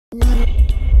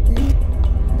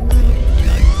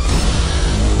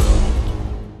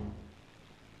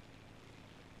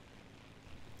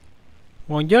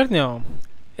Buongiorno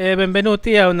e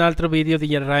benvenuti a un altro video di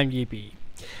WWII.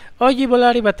 Oggi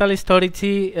volare battaglie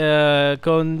storici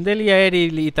con degli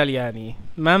aerei italiani.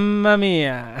 Mamma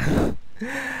mia!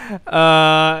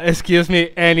 Excuse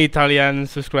me, any Italian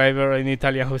subscriber in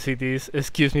Italian who see this.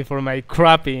 Excuse me for my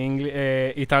crappy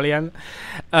Italian.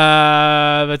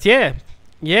 But yeah.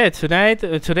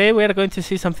 Today we are going to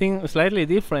see something slightly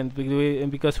different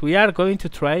because we are going to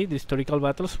try the historical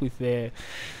battles with the.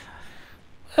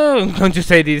 I'm going to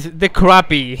say this, the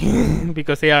crappy,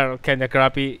 because they are kind of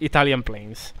crappy Italian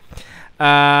planes.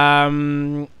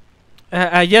 I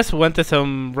just wanted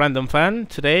some random fun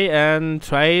today and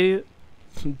try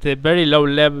the very low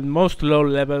level, most low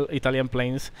level Italian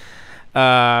planes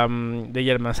the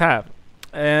Germans have.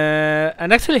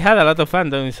 And actually had a lot of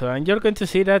fun doing so, and you're going to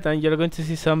see that, and you're going to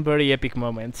see some very epic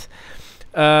moments.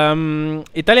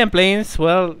 Italian planes,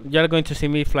 well, you're going to see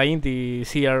me flying the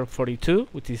CR-42,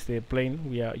 which is the plane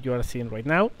you are seeing right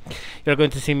now. You're going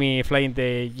to see me flying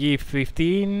the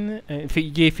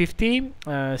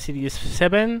G50 Series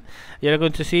 7. You're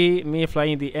going to see me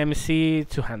flying the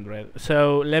MC-200.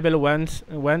 So level 1,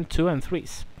 2 and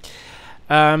 3s.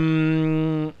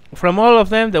 From all of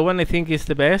them, the one I think is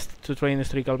the best to train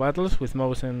historical battles with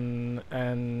mouse and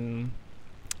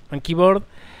keyboard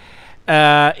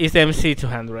is the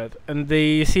MC-200, and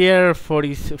the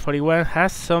CR-41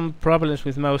 has some problems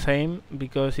with mouse aim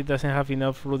because it doesn't have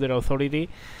enough rudder authority,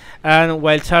 and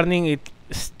while turning it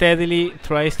steadily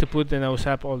tries to put the nose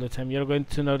up all the time. You're going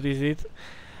to notice it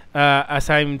as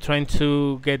I'm trying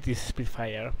to get this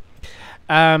Spitfire.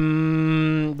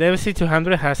 The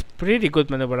MC-200 has pretty good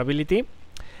maneuverability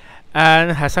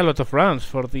and has a lot of rounds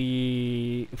for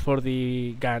the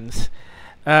guns,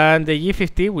 and the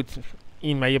G50, which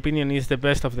in my opinion is the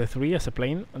best of the three as a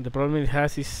plane, and the problem it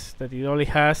has is that it only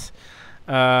has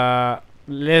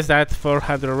less than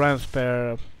 400 rounds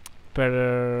per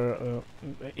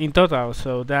in total,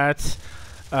 so that's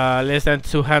less than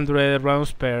 200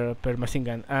 rounds per machine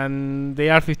gun, and they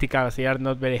are 50 cals, they are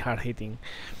not very hard hitting,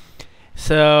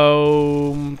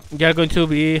 so you are going to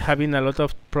be having a lot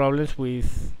of problems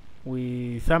with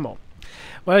ammo.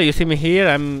 Well, you see me here,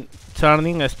 I'm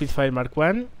turning a Spitfire Mark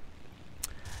 1,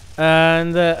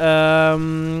 and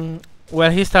while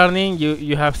he's turning,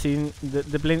 you have seen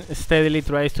the plane steadily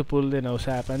tries to pull the nose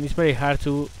up, and it's very hard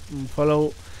to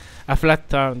follow a flat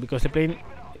turn because the plane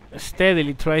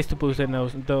steadily tries to push the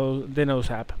nose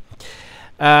up.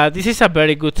 This is a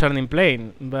very good turning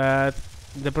plane, but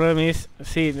the problem is,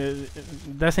 see,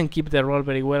 it doesn't keep the roll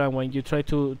very well, and when you try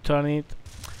to turn it,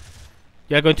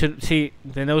 you are going to see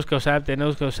the nose goes up,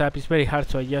 It's very hard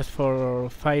to adjust for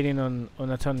firing on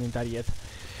a turning target.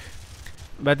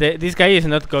 But this guy is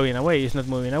not going away, he's not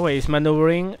moving away, he's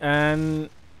maneuvering, and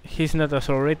he's not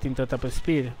accelerating to top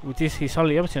speed, which is his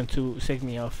only option to shake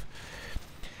me off.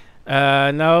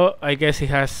 Now I guess he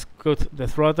has cut the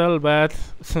throttle, but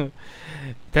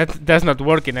that's not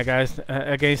working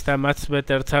against a much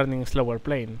better turning slower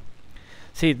plane.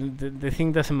 See, the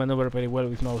thing doesn't maneuver very well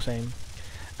with mouse aim.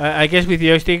 I guess with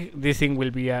joystick this thing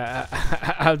will be a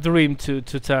dream to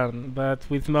turn, but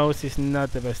with mouse it's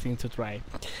not the best thing to try.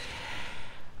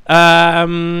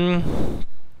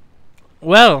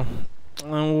 Well,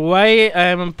 why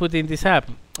I'm putting this up?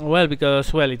 Well,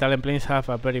 because Italian planes have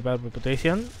a very bad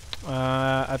reputation,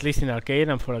 at least in arcade,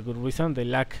 and for a good reason. They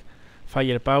lack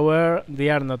firepower, they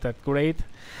are not that great.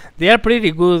 They are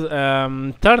pretty good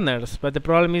turners, but the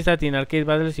problem is that in arcade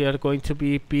battles you are going to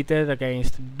be pitted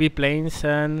against biplanes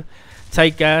and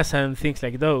Chaikas and things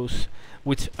like those,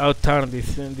 which outturn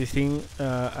this thing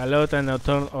a lot and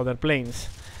outturn other planes.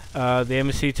 The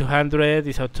MC-200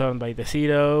 is outturned by the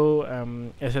Zero,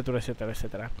 etc, etc,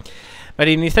 etc. But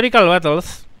in historical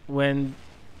battles, when,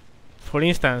 for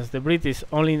instance, the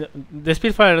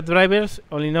Spitfire drivers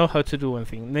only know how to do one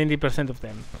thing, 90% of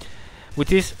them,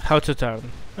 which is how to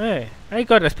turn. Hey, I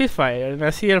got a Spitfire and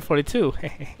a CR-42.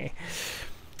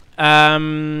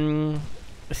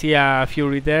 See a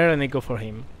Fury there, and I go for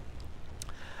him.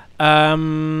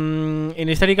 In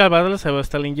historical battles, I was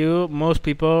telling you, most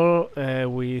people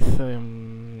with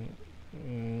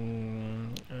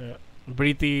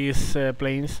British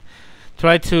planes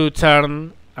try to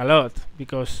turn a lot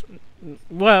because,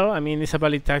 well, I mean, it's a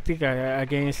valid tactic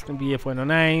against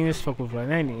BF-109s, Focus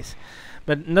 190s,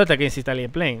 but not against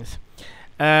Italian planes.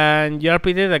 And you are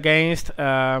pitted against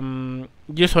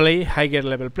usually higher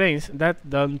level planes that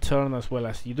don't turn as well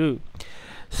as you do.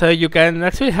 So you can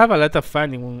actually have a lot of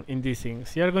fun in these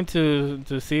things. You're going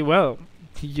to see, well,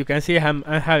 you can see I'm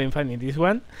having fun in this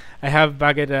one. I have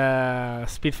bagged a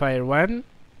Spitfire 1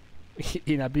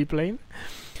 in a biplane,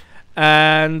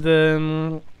 and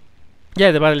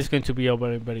yeah, the battle is going to be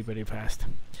over very, very fast.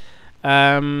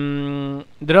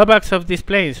 Drawbacks of these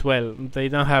planes, well, they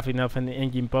don't have enough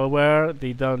engine power,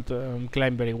 they don't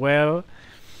climb very well,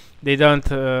 they don't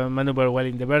maneuver well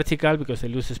in the vertical because they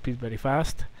lose speed very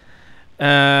fast,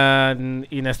 and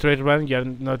in a straight run you're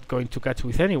not going to catch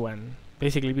with anyone,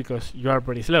 basically because you are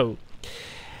very slow.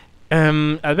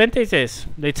 Advantages,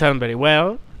 they turn very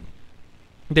well,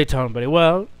 and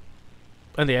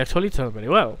they actually turn very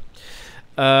well.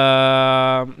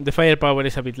 The firepower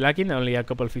is a bit lacking, only a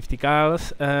couple 50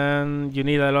 cals, and you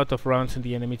need a lot of rounds in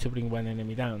the enemy to bring one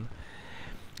enemy down.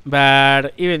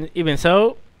 But even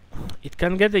so, it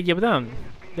can get the job done.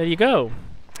 There you go.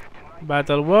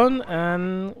 Battle won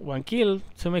and 1 kill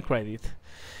to my credit.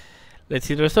 Let's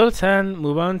see the results and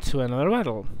move on to another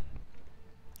battle.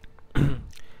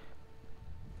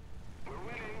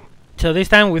 So this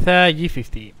time with a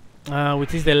G50.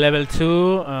 Which is the level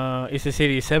 2, it's the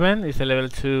Series 7, it's the level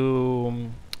 2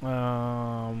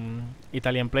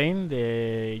 Italian plane,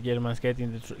 the Germans get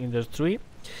in the 3.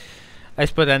 I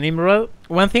spot an Emerald.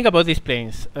 One thing about these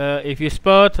planes, if you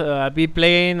spot a B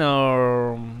plane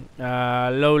or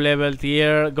low level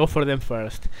tier, go for them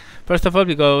first. First of all,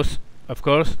 because, of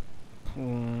course,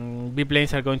 B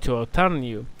planes are going to outturn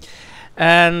you.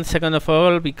 And second of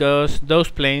all, because those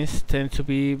planes tend to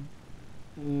be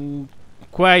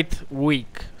quite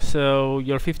weak, so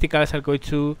your 50 cals are going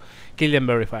to kill them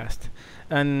very fast,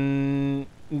 and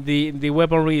the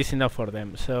weaponry is enough for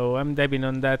them. So I'm diving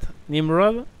on that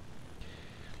Nimrod.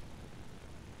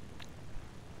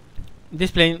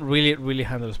 This plane really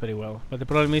handles very well, but the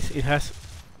problem is it has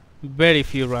very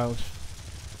few rounds,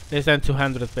 less than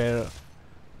 200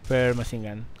 per machine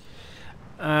gun.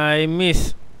 I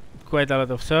miss quite a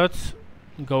lot of shots,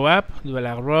 go up, do a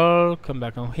lag roll, come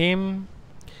back on him.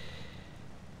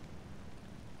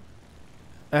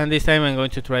 And this time I'm going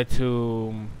to try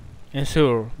to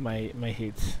ensure my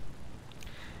hits,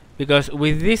 because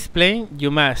with this plane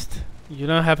you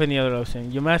don't have any other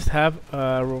option. You must have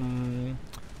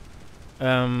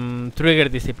trigger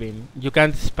discipline. You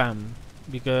can't spam,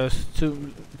 because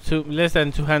less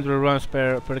than 200 rounds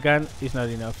per gun is not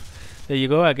enough. There you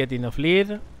go, I get enough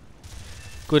lead.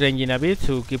 Good engine a bit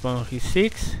to keep on his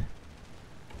 6.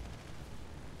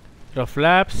 Drop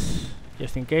flaps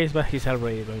just in case, but he's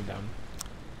already going down.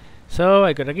 So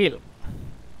I got a kill.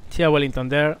 See a Wellington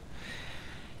there.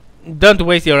 Don't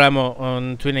waste your ammo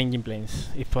on twin engine planes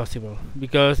if possible,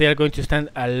 because they are going to stand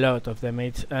a lot of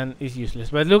damage and it's useless.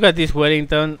 But look at this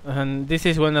Wellington, and this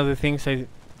is one of the things I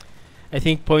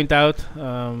think point out.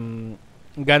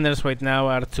 Gunners right now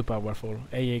are too powerful,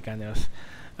 AA gunners.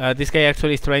 This guy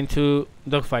actually is trying to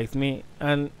dogfight me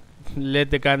and let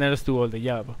the gunners do all the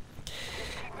job.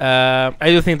 I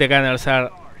do think the gunners are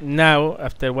now,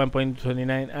 after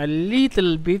 1.29, a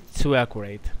little bit too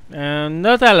accurate.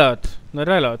 Not a lot,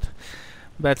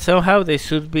 but somehow they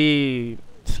should be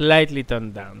slightly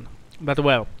toned down. But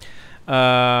well,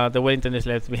 the Wellington is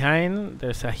left behind.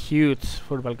 There's a huge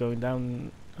football going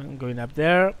up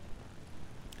there.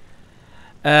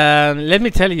 Let me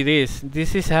tell you this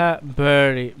is a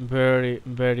very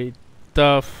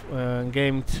tough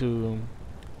game to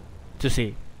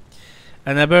see,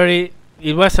 and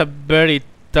it was a very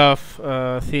tough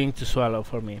thing to swallow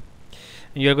for me.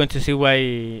 And you're going to see why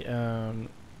in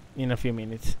a few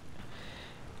minutes.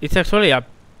 It's actually a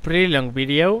pretty long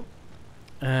video,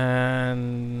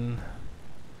 and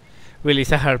really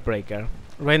it's a heartbreaker.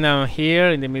 Right now I'm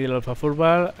here in the middle of a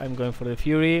football. I'm going for the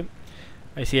Fury.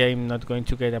 I see I'm not going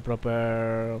to get a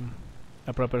proper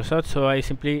shot, so I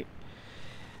simply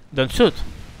don't shoot.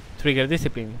 Trigger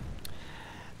discipline.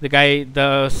 The guy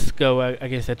does go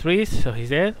against the trees, so he's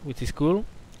dead, which is cool.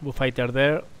 Fighter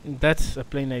there. That's a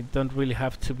plane I don't really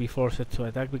have to be forced to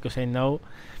attack, because I know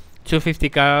 250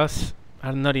 cals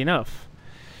are not enough.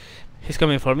 He's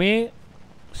coming for me,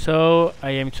 so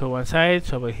I aim to one side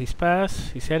to avoid his pass,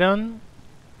 his head-on.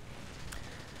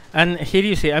 And here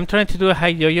you see I'm trying to do a high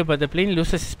yo-yo, but the plane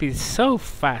loses speed so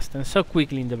fast and so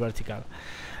quickly in the vertical,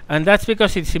 and that's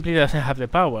because it simply doesn't have the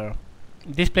power.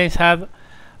 These planes have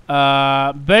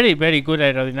very good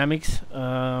aerodynamics.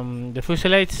 The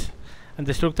fuselage and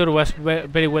the structure was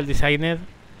very well designed,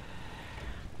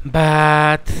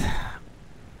 but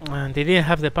they didn't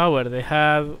have the power. They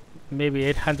had maybe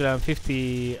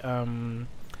 850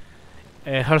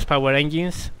 horsepower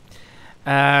engines,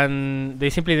 and they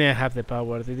simply didn't have the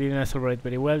power. They didn't accelerate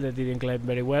very well, they didn't climb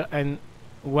very well, and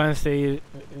once they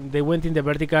went in the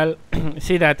vertical,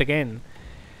 see that again,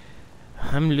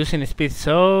 I'm losing speed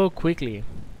so quickly.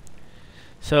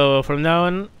 So from now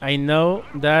on, I know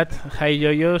that high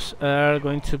yo-yos are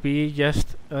going to be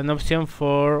just an option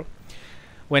for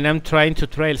when I'm trying to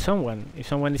trail someone. If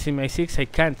someone is in my 6, I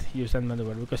can't use that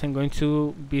maneuver because I'm going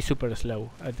to be super slow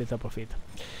at the top of it.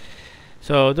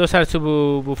 So those are 2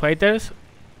 Boo fighters.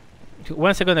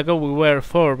 1 second ago we were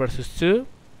 4 versus 2.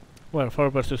 Well, 4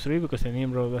 versus 3 because the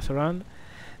Nimrod was around.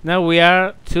 Now we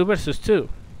are 2 versus 2.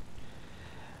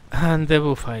 And the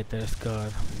Boo fighters,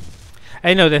 god.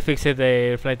 I know they fixed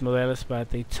their flight models,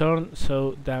 but they turn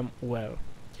so damn well.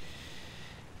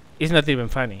 It's not even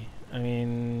funny. I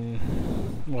mean,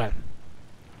 well.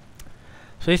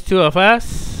 So it's 2 of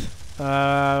us.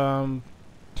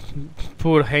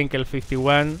 Poor Henkel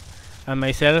 51 and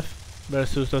myself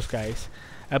versus those guys.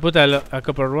 I put a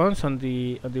couple runs on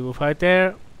the Boo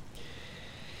fighter.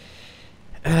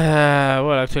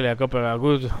 Well, actually a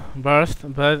good burst,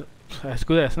 but as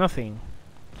good as nothing.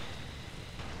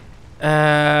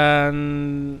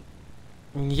 And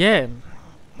yeah,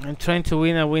 I'm trying to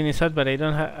win a winning shot, but I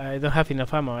don't have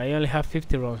enough ammo. I only have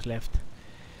 50 rounds left.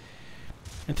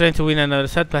 I'm trying to win another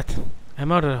shot, but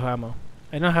I'm out of ammo.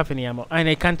 I don't have any ammo, and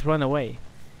I can't run away.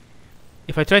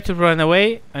 If I try to run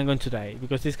away, I'm going to die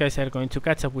because these guys are going to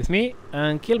catch up with me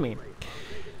and kill me.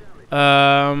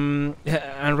 And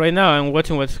right now I'm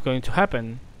watching what's going to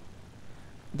happen.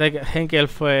 Like Henkel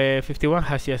 51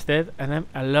 has just dead, and I'm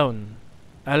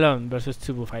alone versus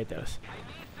 2 Boo fighters.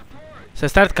 So I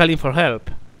start calling for help.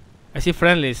 I see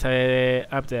friendlies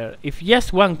up there. If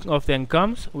just one of them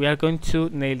comes, we are going to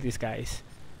nail these guys.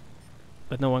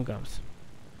 But no one comes.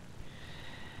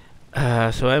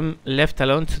 So I'm left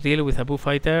alone to deal with a Boo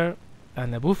fighter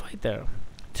and a Boo fighter.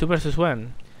 2 versus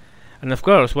 1. And of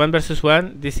course, 1 versus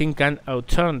 1, this thing can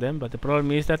outturn them, but the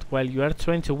problem is that while you are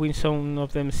trying to win some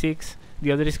of them 6,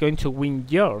 the other is going to win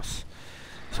yours.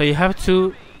 So you have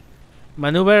to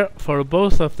maneuver for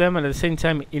both of them at the same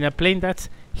time in a plane that's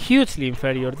hugely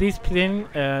inferior. This plane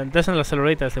doesn't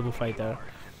accelerate as the Boo fighter.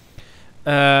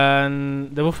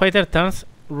 And the Boo fighter turns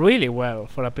really well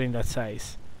for a plane that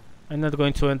size. I'm not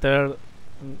going to enter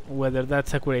whether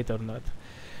that's accurate or not.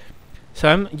 So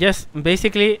I'm just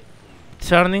basically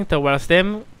turning towards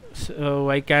them so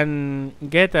I can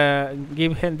get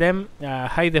give them a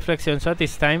high deflection shot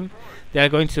each time they are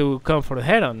going to come for the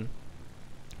head-on.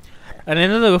 And I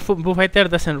know the Boo fighter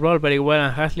doesn't roll very well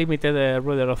and has limited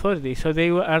rudder authority, so they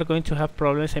are going to have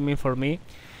problems, I mean for me,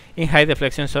 in high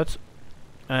deflection shots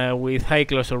with high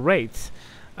closure rates.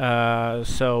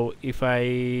 So if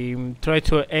I try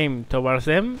to aim towards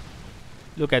them,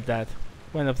 look at that,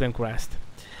 one of them crashed.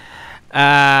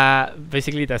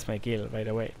 Basically that's my kill, by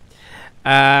the way.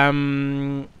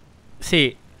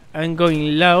 See, I'm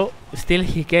going low, still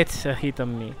he gets a hit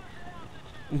on me.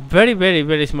 Very, very,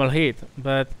 very small hit,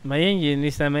 but my engine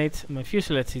is damaged, my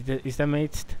fuselage is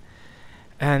damaged,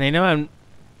 and I know I'm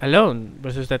alone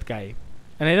versus that guy,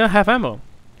 and I don't have ammo.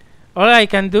 All I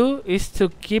can do is to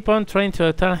keep on trying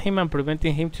to turn him and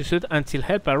preventing him to shoot until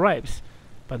help arrives,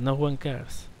 but no one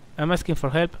cares. I'm asking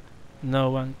for help, no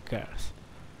one cares.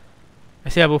 I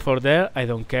see a buffer there, I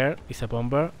don't care, it's a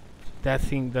bomber. That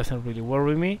thing doesn't really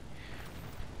worry me.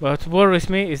 What worries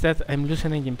me is that I'm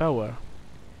losing engine power.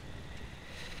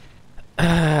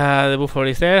 The buffer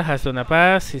is there, has done a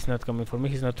pass, he's not coming for me,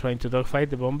 he's not trying to dogfight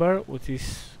the bomber, which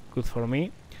is good for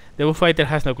me. The Boo fighter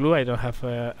has no clue, I don't have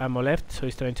ammo left, so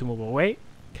he's trying to move away,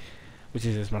 which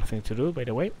is a smart thing to do, by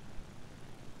the way.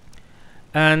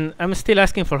 And I'm still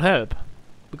asking for help,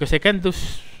 because I can't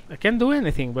do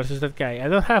anything versus that guy. I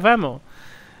don't have ammo,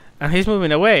 and he's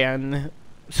moving away, and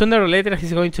sooner or later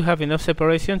he's going to have enough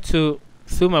separation to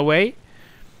zoom away,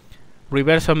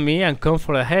 reverse on me, and come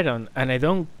for a head-on. And I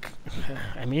don't,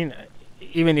 I mean,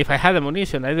 even if I had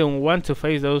ammunition, I don't want to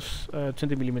face those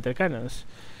 20mm cannons.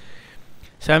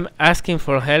 So I'm asking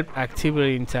for help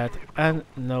actively in chat, and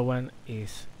no one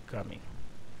is coming.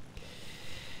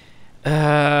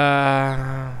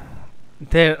 There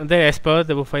I spot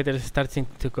the Boo fighter is starting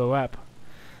to go up.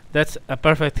 That's a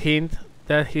perfect hint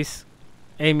that he's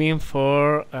aiming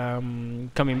for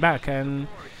coming back and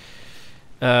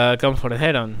come for the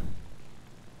head-on.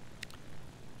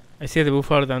 I see the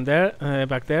buffer down there,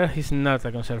 back there. He's not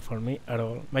a concern for me at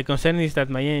all. My concern is that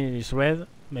my engine is red,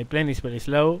 my plane is very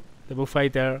slow, the Boo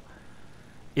fighter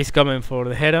is coming for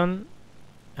the head-on,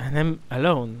 and I'm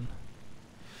alone.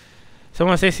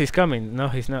 Someone says he's coming. No,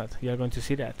 he's not. You are going to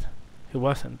see that. He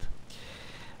wasn't.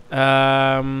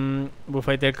 Boo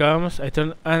fighter comes. I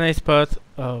turn and I spot.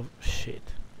 Oh shit!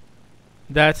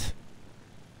 That's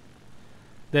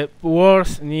the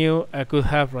worst news I could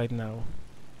have right now.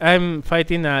 I'm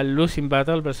fighting a losing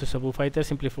battle versus a Boo fighter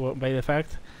simply by the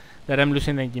fact that I'm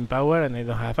losing engine power and I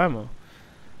don't have ammo.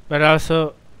 But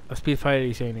also, a Spitfire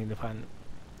is joining the fun.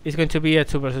 it's going to be a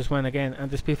 2 versus 1 again, and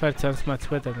the Spitfire sounds much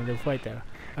better than the Fighter.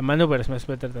 And maneuver is much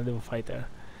better than the Fighter.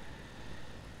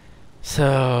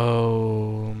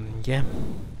 So yeah,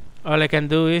 all I can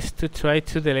do is to try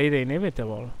to delay the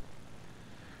inevitable.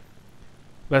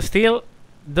 But still,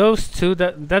 those two,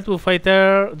 those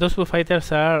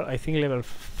Bullfighters are, I think, level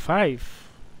 5.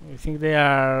 I think they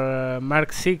are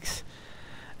Mark 6,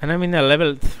 and I'm in a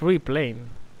level 3 plane,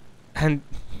 and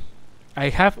I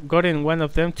have gotten one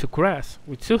of them to crash,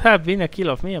 which should have been a kill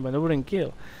of me, a maneuvering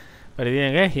kill, but I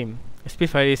didn't get him.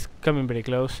 Spitfire is coming very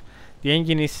close. The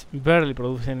engine is barely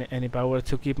producing any power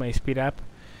to keep my speed up.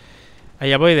 I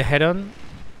avoid the head-on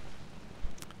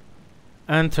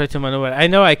and try to maneuver. I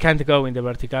know I can't go in the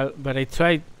vertical, but I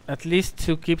try at least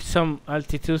to keep some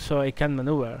altitude so I can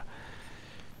maneuver.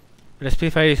 The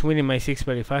Spitfire is winning my 6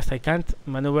 very fast. I can't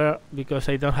maneuver because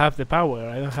I don't have the power.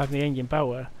 I don't have the engine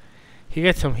power. He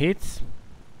gets some hits.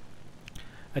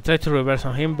 I try to reverse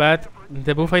on him, but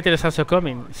the Bullfighter is also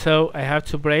coming, so I have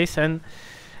to brace and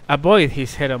avoid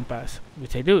his head-on pass,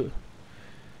 which I do.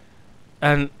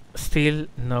 And still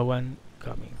no one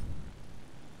coming.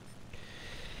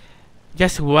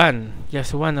 Just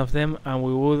one of them, and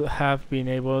we would have been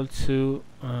able to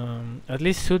at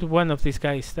least shoot one of these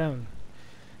guys down.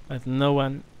 But no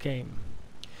one came.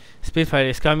 Spitfire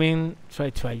is coming. Try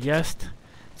to adjust.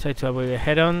 Try to avoid the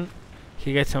head-on.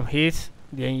 He gets some hits.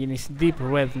 The engine is deep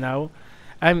red now.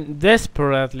 I'm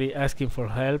desperately asking for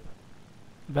help,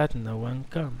 but no one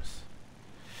comes.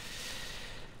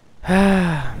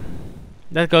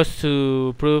 That goes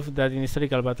to prove that in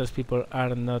historical battles people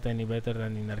are not any better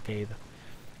than in arcade.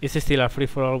 It's still a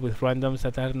free-for-all with randoms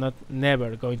that are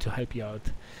never going to help you out.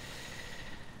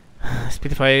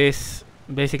 Spitfire is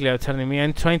basically outsmarting me.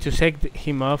 I'm trying to shake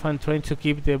him off and trying to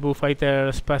keep the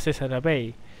Bullfighter's passes at a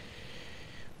bay.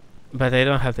 But I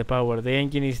don't have the power. The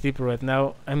engine is deep red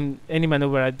now. Any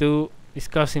maneuver I do is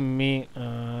causing me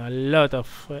a lot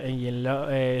of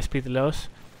engine speed loss.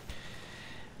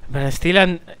 But I'm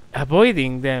still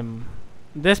avoiding them.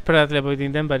 Desperately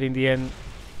avoiding them, but in the end,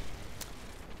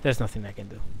 there's nothing I can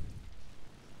do.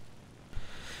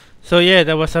 So yeah,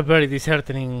 that was a very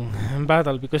disheartening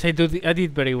battle because I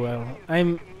did very well.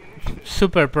 I'm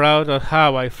super proud of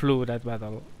how I flew that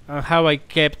battle and how I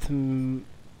kept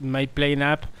my plane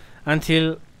up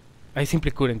until I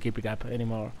simply couldn't keep it up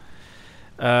anymore.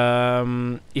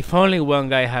 If only one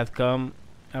guy had come,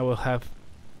 I would have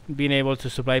been able to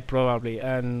survive probably,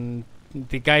 and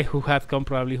the guy who had come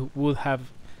probably would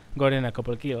have gotten a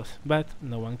couple kills, but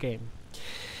no one came.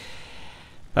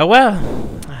 But well,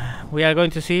 we are going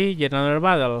to see yet another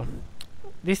battle.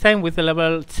 This time with the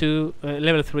level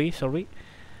 3, sorry,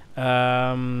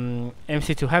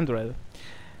 MC200.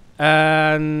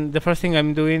 And the first thing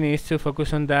I'm doing is to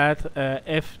focus on that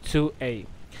F2A.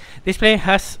 This plane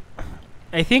has,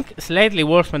 I think, slightly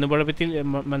worse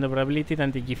maneuverability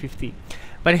than the G50,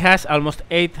 but it has almost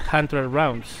 800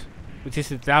 rounds, which is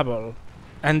double,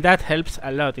 and that helps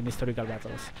a lot in historical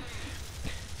battles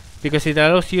because it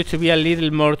allows you to be a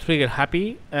little more trigger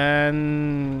happy,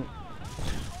 and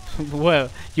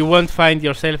well, you won't find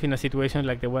yourself in a situation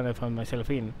like the one I found myself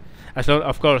in. As long,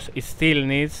 of course, it still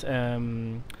needs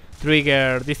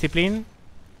trigger discipline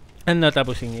and not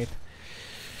abusing it.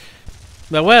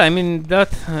 But well, I mean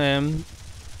that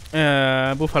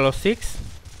Buffalo 6,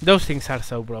 those things are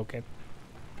so broken,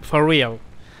 for real.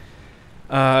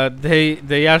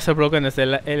 They are so broken as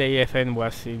the LAFN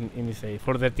was in its day,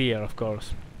 for the tier, of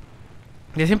course.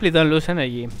 They simply don't lose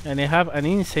energy, and they have an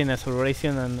insane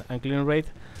acceleration and clean rate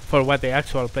for what the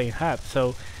actual plane had.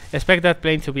 So expect that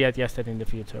plane to be adjusted in the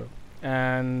future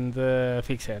and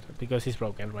fix it because it's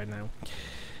broken right now.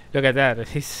 Look at that,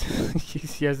 he's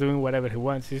just doing whatever he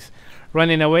wants. He's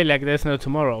running away like there's no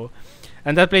tomorrow.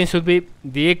 And that plane should be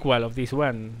the equal of this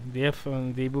one. The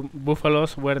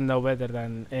Buffaloes were no better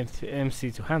than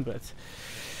MC200s.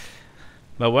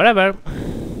 But whatever.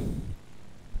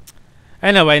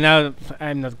 I know by now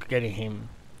I'm not getting him,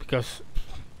 because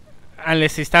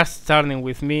unless he starts turning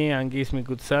with me and gives me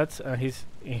good shots,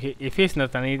 if he's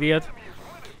not an idiot,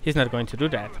 he's not going to do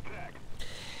that.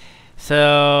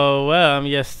 So, well, I'm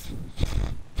just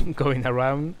going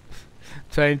around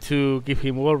trying to keep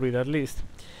him worried at least.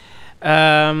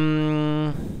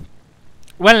 One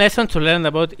lesson to learn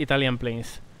about Italian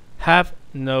planes: have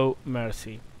no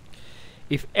mercy.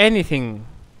 If anything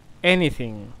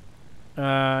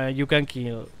you can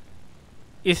kill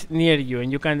is near you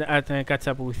and you can catch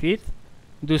up with it,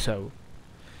 do so.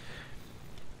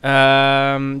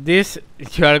 This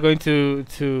you are going to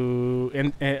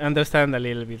understand a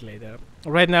little bit later.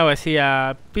 Right now I see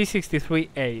a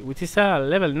P63A, which is a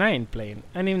level 9 plane,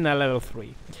 and even a level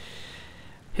 3.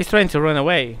 He's trying to run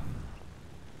away,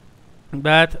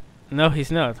 but no,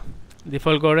 he's not. The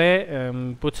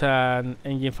Folgore puts an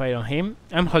engine fire on him.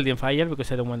 I'm holding fire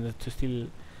because I don't want to steal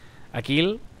a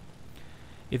kill.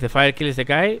 If the fire kills the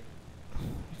guy,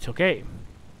 it's okay.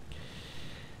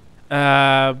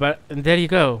 But there you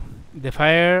go. The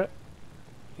fire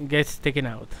gets taken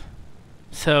out.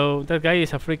 So that guy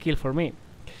is a free kill for me.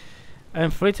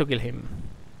 I'm free to kill him.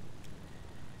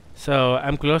 So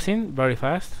I'm closing very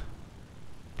fast.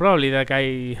 Probably that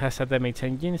guy has a damage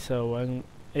engine, so I'm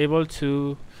able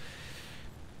to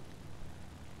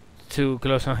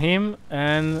close on him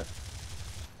and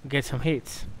get some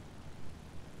hits.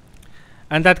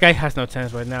 And that guy has no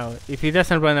chance right now. If he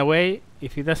doesn't run away,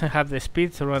 if he doesn't have the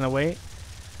speed to run away,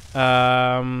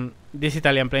 this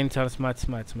Italian plane turns much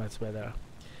better.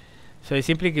 So I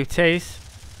simply give chase.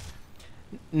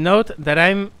 Note that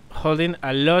I'm holding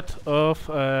a lot of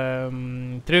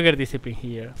trigger discipline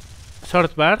here.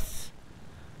 Short bursts,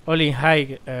 all in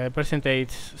high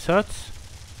percentage shots.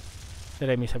 That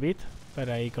I miss a bit, but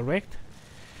I correct.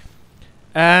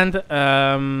 And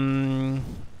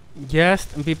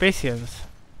just be patient.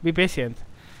 Be patient.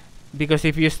 Because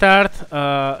if you start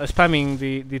spamming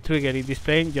the trigger in this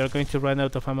plane, you're going to run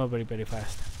out of ammo very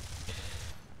fast.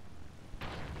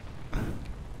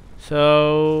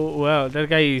 So, well, that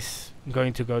guy is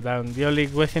going to go down. The only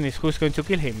question is who's going to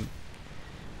kill him.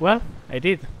 Well, I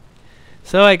did.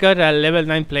 So I got a level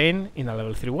 9 plane in a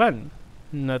level 3-1.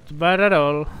 Not bad at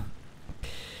all.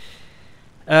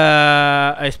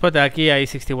 I spot a Kia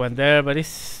I-61 there, but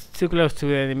it's too close to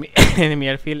the enemy, enemy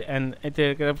airfield, and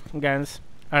anti-aircraft guns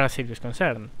are a serious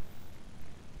concern.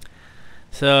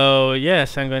 So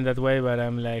yes, I'm going that way, but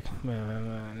I'm like,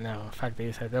 no, fuck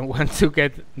this, I don't want to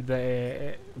get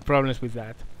the problems with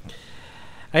that.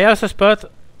 I also spot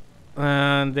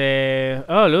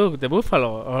oh look, the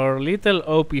Buffalo, our little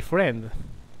OP friend.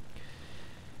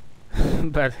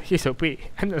 But he's OP,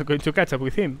 I'm not going to catch up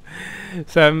with him.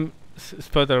 So I'm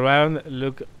spot around,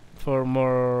 look for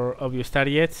more obvious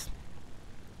targets.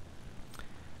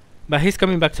 But he's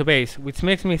coming back to base, which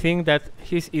makes me think that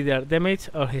he's either damaged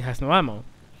or he has no ammo.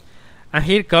 And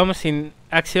here comes in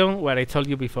action what I told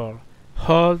you before.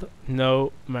 Hold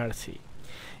no mercy.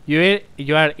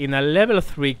 You are in a level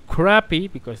 3 crappy,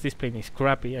 because this plane is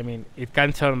crappy, I mean it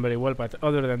can turn very well, but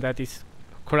other than that is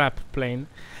crap plane.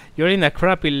 You're in a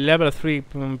crappy level 3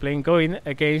 plane going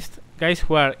against guys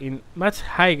who are in much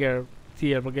higher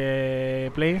tier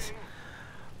planes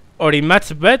or in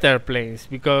much better planes,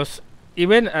 because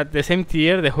even at the same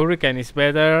tier the Hurricane is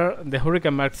better, the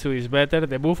Hurricane Mark II is better,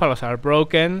 the Buffalos are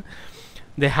broken,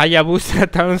 the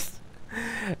Hayabusa turns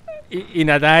in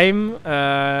a dime,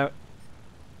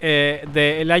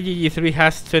 the LIGG-3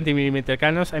 has 20mm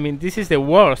cannons. I mean, this is the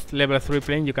worst level 3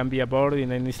 plane you can be aboard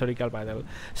in an historical battle.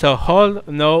 So hold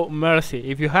no mercy.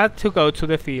 If you had to go to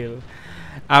the field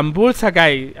and bulls a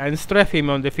guy and strafe him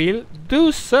on the field,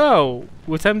 do so,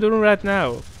 which I'm doing right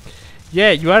now.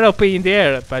 Yeah, you are OP in the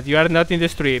air, but you are not in the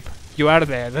strip. You are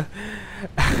dead.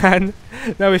 And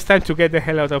now it's time to get the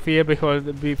hell out of here before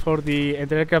the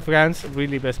anti-aircraft guns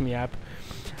really mess me up.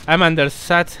 I'm under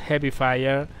such heavy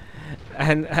fire,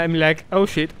 and I'm like, oh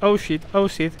shit, oh shit, oh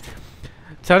shit.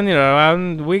 Turning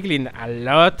around, wiggling a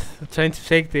lot, trying to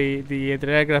take the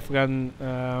anti-aircraft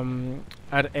gun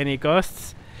at any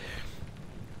costs.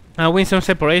 I win some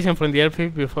separation from the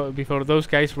airfield before those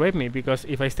guys rape me, because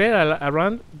if I stay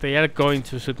around, they are going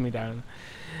to shoot me down.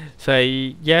 So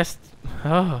I just,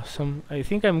 I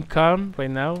think I'm calm right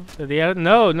now. They are,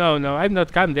 no, I'm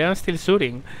not calm. They are still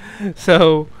shooting.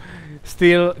 So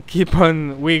still keep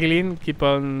on wiggling, keep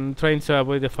on trying to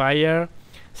avoid the fire,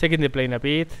 shaking the plane a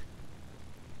bit.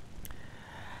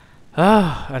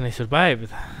 And I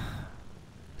survived.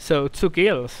 So 2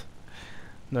 kills.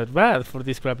 Not bad for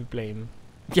this crappy plane.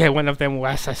 Yeah, one of them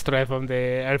was a strafe on the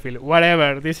airfield.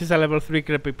 Whatever, this is a level 3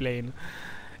 crappy plane.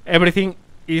 Everything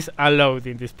is allowed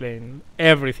in this plane.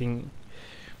 Everything.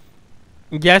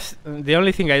 Just the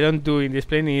only thing I don't do in this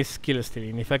plane is kill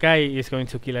stealing. If a guy is going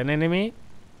to kill an enemy,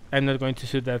 I'm not going to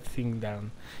shoot that thing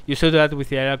down. You saw that with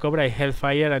the Air Cobra. I held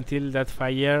fire until that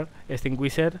fire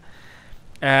extinguished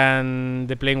and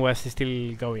the plane was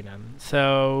still going on.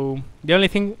 So the only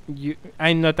thing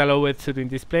I'm not allowed to do in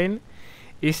this plane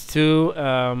is to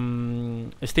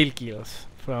steal kills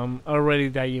from already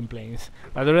dying planes.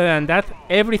 But other than that,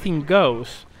 everything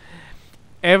goes.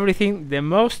 Everything, the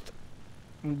most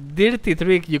dirty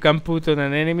trick you can put on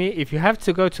an enemy, if you have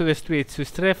to go to the street to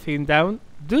strafe him down,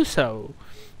 do so.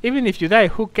 Even if you die,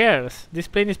 who cares? This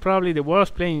plane is probably the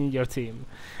worst plane in your team.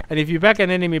 And if you back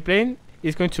an enemy plane,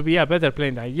 it's going to be a better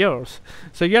plane than yours.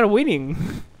 So you're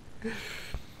winning.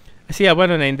 I see a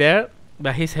 109 there.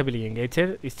 but he's heavily engaged.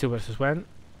 It's 2 versus 1,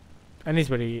 and it's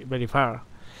very, very far.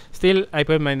 Still, I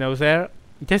put my nose there,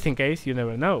 just in case. You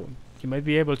never know. You might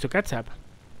be able to catch up.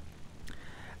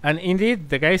 And indeed,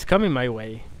 the guy is coming my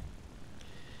way.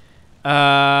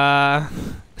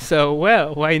 So,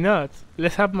 well, why not?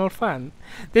 Let's have more fun.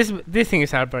 These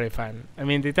things are very fun. I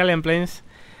mean, the Italian planes,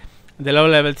 the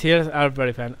low-level tiers are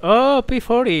very fun. Oh,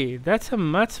 P40! That's a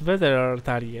much better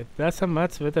target. That's a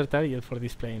much better target for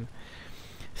this plane.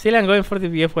 Still, I'm going for the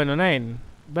BF-109.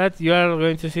 But you are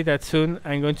going to see that soon.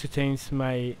 I'm going to change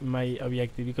my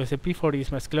objective, because the P40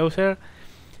 is much closer,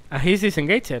 and he's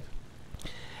disengaged.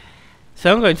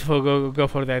 So I'm going to go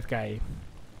for that guy.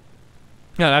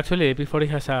 No, actually, the P40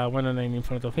 has a 109 in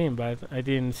front of him, but I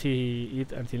didn't see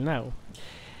it until now.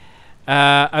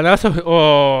 And also,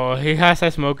 oh, he has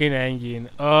a smoking engine.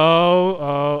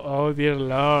 Oh, dear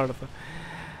Lord.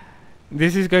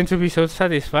 This is going to be so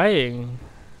satisfying.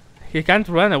 He can't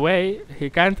run away. He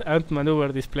can't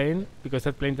outmaneuver this plane, because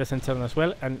that plane doesn't turn as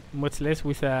well, and much less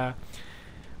with a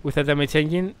damage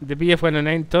engine. The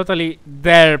BF-109 totally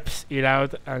derps it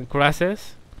out and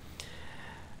crashes.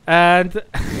 And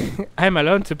I'm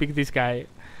alone to pick this guy.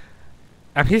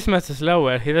 And he's much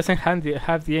slower. He doesn't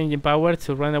have the engine power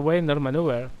to run away nor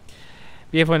maneuver.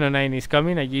 BF-109 is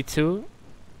coming, a G2.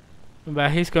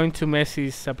 But he's going to mess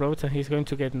his approach, and he's going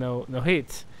to get no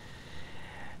hits.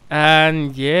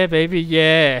 And yeah, baby,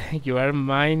 yeah, you are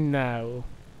mine now.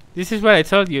 This is what I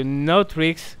told you. No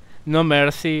tricks, no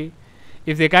mercy.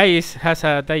 If the guy has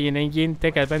a dying engine,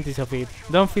 take advantage of it.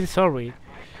 Don't feel sorry.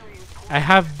 I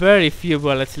have very few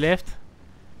bullets left,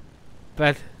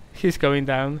 but he's going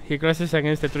down. He crosses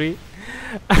against the tree,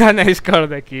 and I scored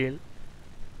the kill.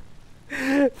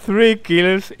 3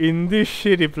 kills in this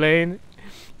shitty plane,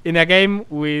 in a game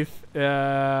with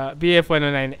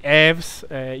BF-109Fs,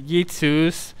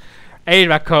 G2s,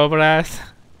 Airbag Cobras.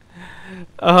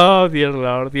 Oh dear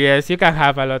Lord, yes, you can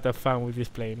have a lot of fun with this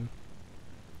plane.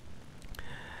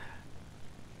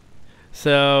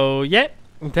 So yeah,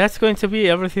 that's going to be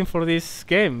everything for this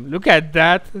game. Look at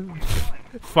that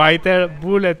fighter,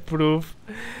 bulletproof,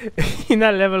 in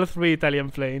a level 3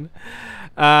 Italian plane.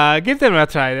 Give them a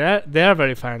try. They are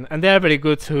very fun, and they are very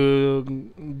good to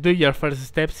do your first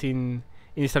steps in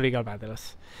historical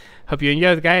battles. Hope you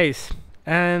enjoyed, guys,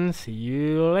 and see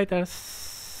you later.